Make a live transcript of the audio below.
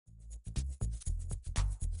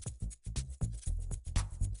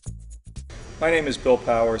My name is Bill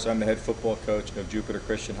Powers. I'm the head football coach of Jupiter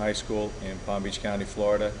Christian High School in Palm Beach County,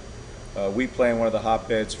 Florida. We play in one of the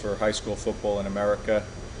hotbeds for high school football in America.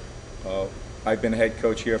 I've been a head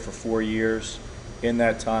coach here for 4 years. In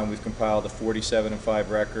that time, we've compiled a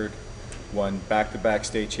 47-5 record, won back-to-back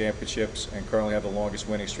state championships, and currently have the longest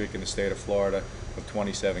winning streak in the state of Florida of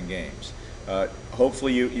 27 games.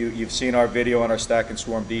 Hopefully you've seen our video on our stack and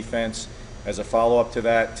swarm defense. As a follow-up to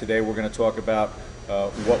that, today we're going to talk about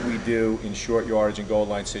what we do in short yardage and goal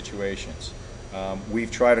line situations. We've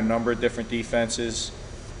tried a number of different defenses.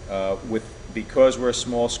 Because we're a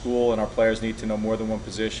small school and our players need to know more than one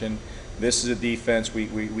position, this is a defense.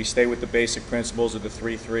 We stay with the basic principles of the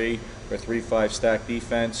 3-3 or 3-5 stack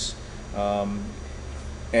defense, and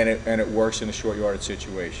it works in a short yardage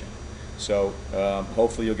situation. So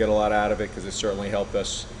hopefully you'll get a lot out of it, because it certainly helped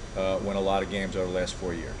us win a lot of games over the last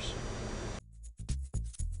 4 years.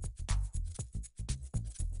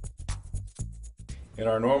 In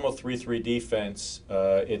our normal 3-3 defense,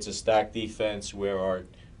 it's a stack defense where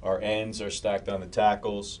our ends are stacked on the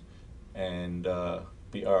tackles, and bullet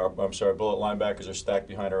linebackers are stacked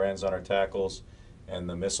behind our ends on our tackles, and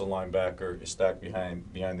the missile linebacker is stacked behind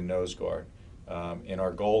the nose guard. In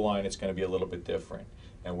our goal line, it's going to be a little bit different,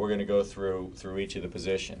 and we're going to go through each of the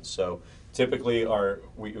positions. So typically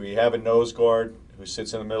we have a nose guard who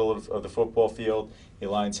sits in the middle of the football field. He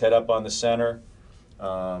lines head up on the center.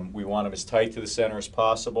 We want him as tight to the center as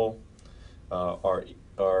possible.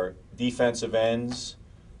 Our defensive ends,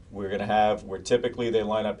 where typically they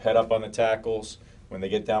line up head up on the tackles. When they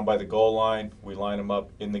get down by the goal line, we line them up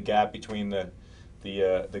in the gap between the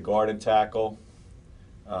guard and tackle.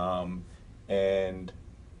 And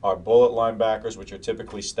our bullet linebackers, which are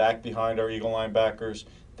typically stacked behind our eagle linebackers,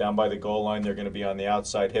 down by the goal line, they're going to be on the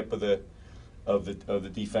outside hip of the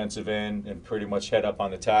defensive end and pretty much head up on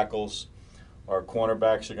the tackles. Our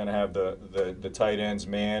cornerbacks are going to have the tight ends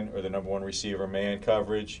man, or the number one receiver man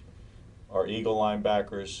coverage. Our eagle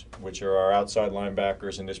linebackers, which are our outside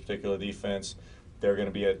linebackers in this particular defense, they're going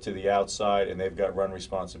to be to the outside, and they've got run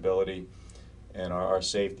responsibility. And our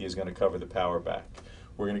safety is going to cover the power back.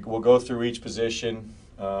 We'll go through each position,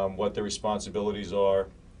 what their responsibilities are,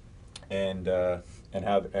 and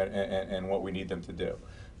what we need them to do.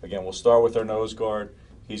 Again, we'll start with our nose guard.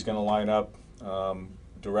 He's going to line up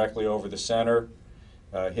directly over the center.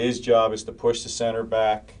 His job is to push the center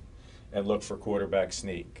back and look for quarterback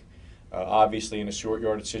sneak. Obviously, in a short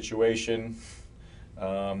yardage situation,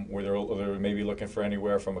 where they're maybe looking for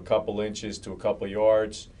anywhere from a couple inches to a couple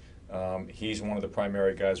yards, he's one of the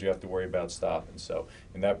primary guys we have to worry about stopping. So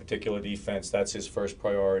in that particular defense, that's his first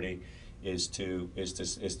priority, is to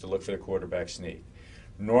look for the quarterback sneak.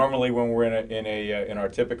 Normally, when we're in our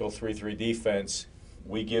typical 3-3 defense,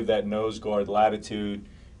 we give that nose guard latitude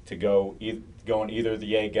to go in either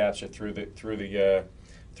the A gaps or through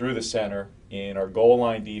the center. In our goal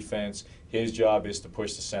line defense, his job is to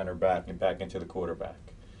push the center back and back into the quarterback.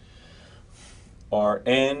 Our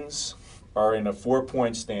ends are in a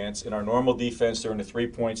 4-point stance. In our normal defense, they're in a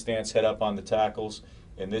 3-point stance, head up on the tackles.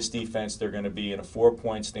 In this defense, they're going to be in a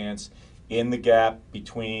 4-point stance in the gap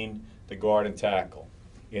between the guard and tackle,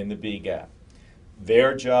 in the B gap.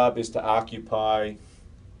 Their job is to occupy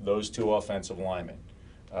those two offensive linemen.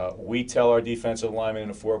 We tell our defensive linemen in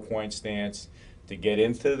a 4-point stance to get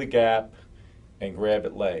into the gap and grab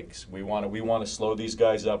at legs. We want to slow these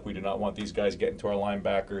guys up. We do not want these guys getting to our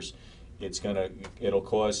linebackers. It'll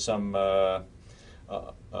cause some a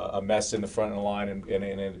mess in the front of the line, and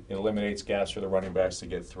it eliminates gaps for the running backs to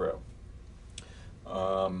get through.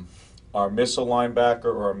 Our missile linebacker,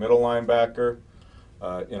 or our middle linebacker,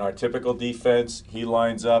 in our typical defense, he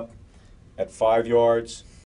lines up at 5 yards